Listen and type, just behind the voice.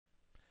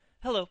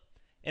Hello.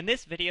 In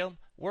this video,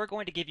 we're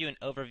going to give you an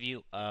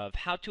overview of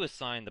how to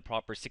assign the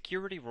proper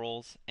security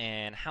roles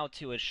and how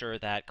to ensure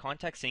that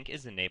Contact Sync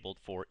is enabled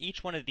for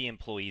each one of the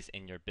employees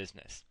in your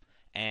business.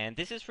 And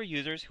this is for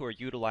users who are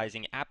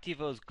utilizing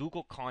Apptivo's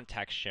Google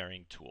Contact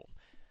Sharing tool.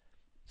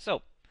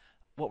 So,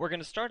 what we're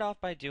going to start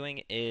off by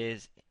doing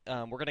is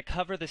we're going to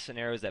cover the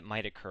scenarios that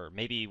might occur.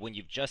 Maybe when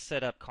you've just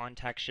set up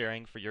contact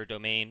sharing for your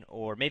domain,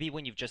 or maybe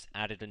when you've just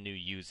added a new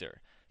user.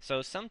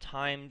 So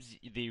sometimes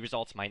the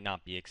results might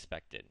not be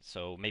expected.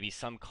 So maybe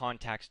some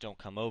contacts don't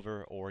come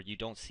over, or you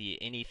don't see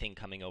anything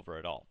coming over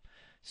at all.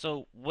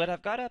 So what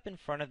I've got up in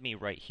front of me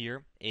right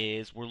here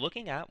is we're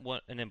looking at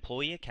an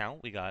employee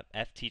account. We got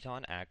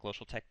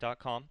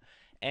fteton@globaltech.com,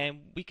 and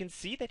we can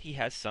see that he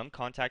has some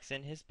contacts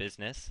in his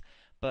business.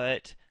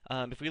 But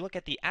if we look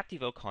at the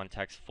Apptivo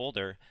Contacts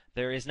folder,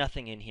 there is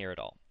nothing in here at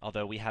all.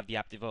 Although we have the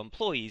Apptivo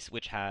Employees,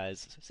 which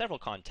has several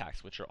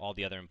contacts, which are all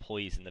the other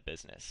employees in the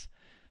business.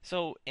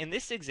 So in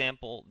this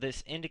example,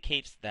 this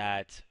indicates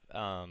that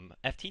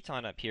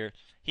Fteton up here,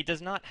 he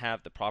does not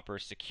have the proper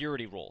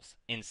security roles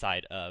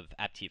inside of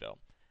Apptivo.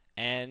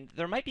 And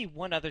there might be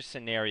one other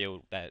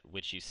scenario that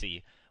which you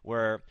see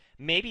where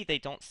maybe they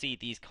don't see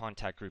these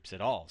contact groups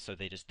at all. So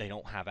they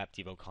don't have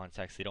Apptivo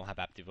contacts, they don't have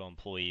Apptivo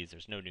employees,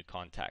 there's no new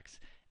contacts.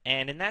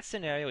 And in that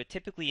scenario, it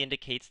typically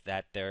indicates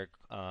that their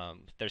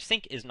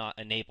sync is not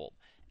enabled.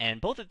 And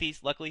both of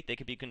these, luckily, they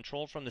can be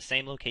controlled from the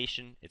same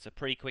location. It's a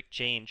pretty quick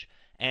change.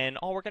 And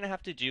all we're going to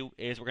have to do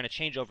is we're going to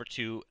change over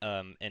to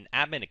an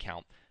admin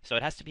account. So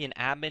it has to be an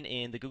admin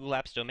in the Google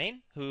Apps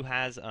domain who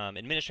has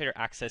administrator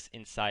access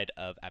inside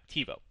of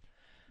Apptivo.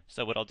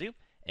 So what I'll do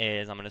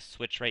is I'm going to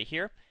switch right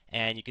here,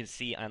 and you can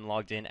see I'm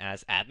logged in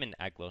as admin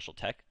at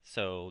GlobalTech.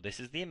 So this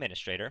is the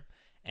administrator.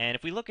 And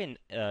if we look in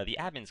the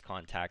admin's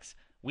contacts,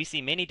 we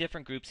see many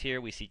different groups here.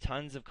 We see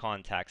tons of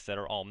contacts that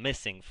are all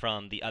missing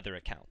from the other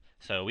account.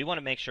 So we want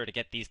to make sure to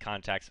get these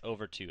contacts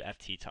over to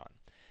Fteton.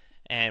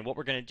 And what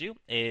we're going to do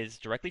is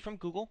directly from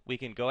Google, we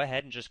can go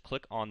ahead and just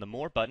click on the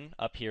More button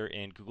up here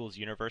in Google's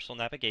Universal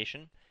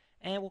Navigation,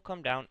 and we'll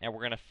come down and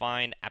we're going to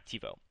find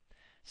Apptivo.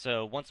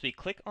 So once we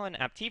click on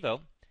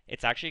Apptivo,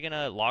 it's actually going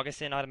to log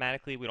us in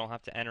automatically. We don't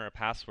have to enter a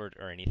password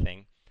or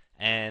anything.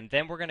 And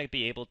then we're going to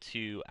be able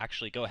to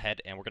actually go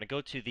ahead and we're going to go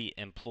to the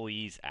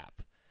Employees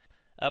app.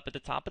 Up at the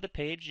top of the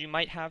page, you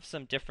might have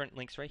some different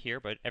links right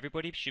here, but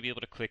everybody should be able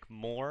to click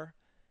More,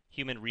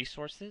 Human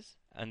Resources,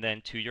 and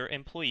then to your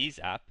Employees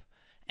app.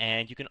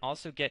 And you can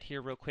also get here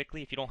real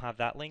quickly, if you don't have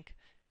that link,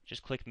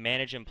 just click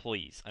Manage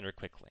Employees under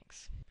Quick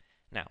Links.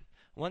 Now,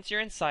 once you're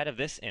inside of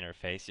this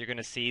interface, you're going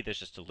to see there's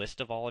just a list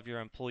of all of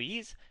your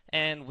employees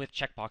and with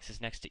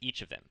checkboxes next to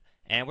each of them.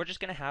 And we're just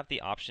going to have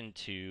the option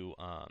to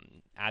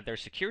add their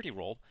security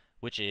role,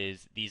 which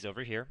is these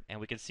over here, and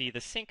we can see the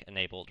sync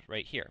enabled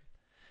right here.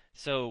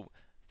 So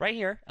right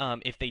here,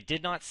 if they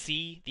did not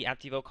see the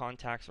Apptivo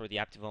contacts or the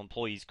Apptivo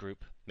employees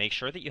group, make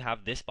sure that you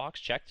have this box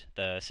checked.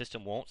 The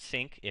system won't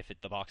sync if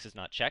the box is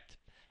not checked.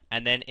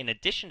 And then in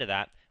addition to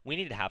that, we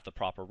need to have the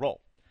proper role.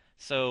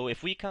 So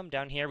if we come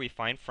down here, we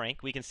find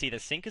Frank, we can see the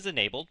sync is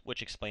enabled,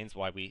 which explains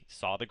why we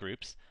saw the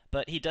groups,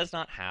 but he does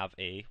not have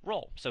a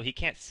role, so he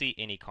can't see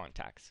any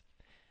contacts.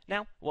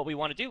 Now, what we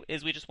want to do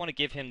is we just want to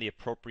give him the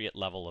appropriate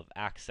level of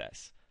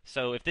access.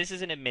 So if this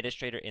is an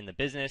administrator in the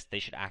business, they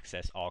should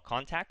access all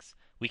contacts.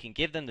 We can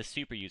give them the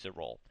super user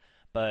role.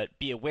 But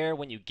be aware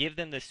when you give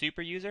them the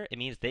super user, it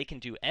means they can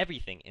do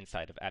everything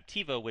inside of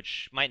Apptivo,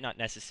 which might not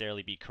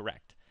necessarily be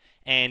correct.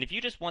 And if you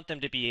just want them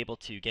to be able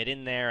to get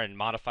in there and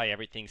modify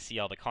everything, see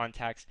all the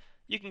contacts,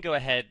 you can go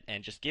ahead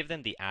and just give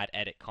them the add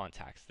edit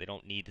contacts. They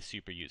don't need the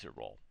super user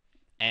role.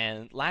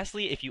 And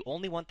lastly, if you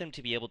only want them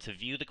to be able to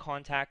view the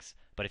contacts,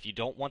 but if you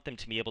don't want them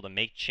to be able to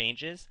make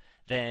changes,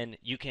 then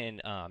you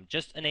can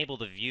just enable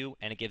the view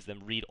and it gives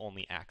them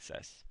read-only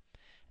access.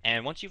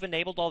 And once you've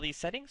enabled all these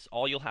settings,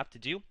 all you'll have to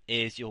do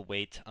is you'll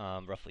wait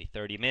roughly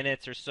 30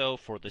 minutes or so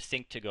for the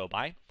sync to go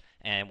by.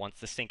 And once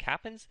the sync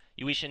happens,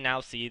 we should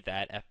now see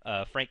that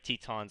Frank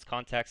Teton's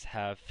contacts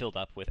have filled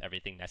up with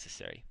everything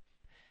necessary.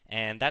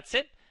 And that's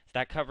it.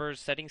 That covers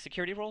setting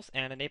security roles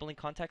and enabling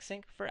contact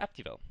sync for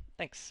Apptivo.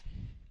 Thanks.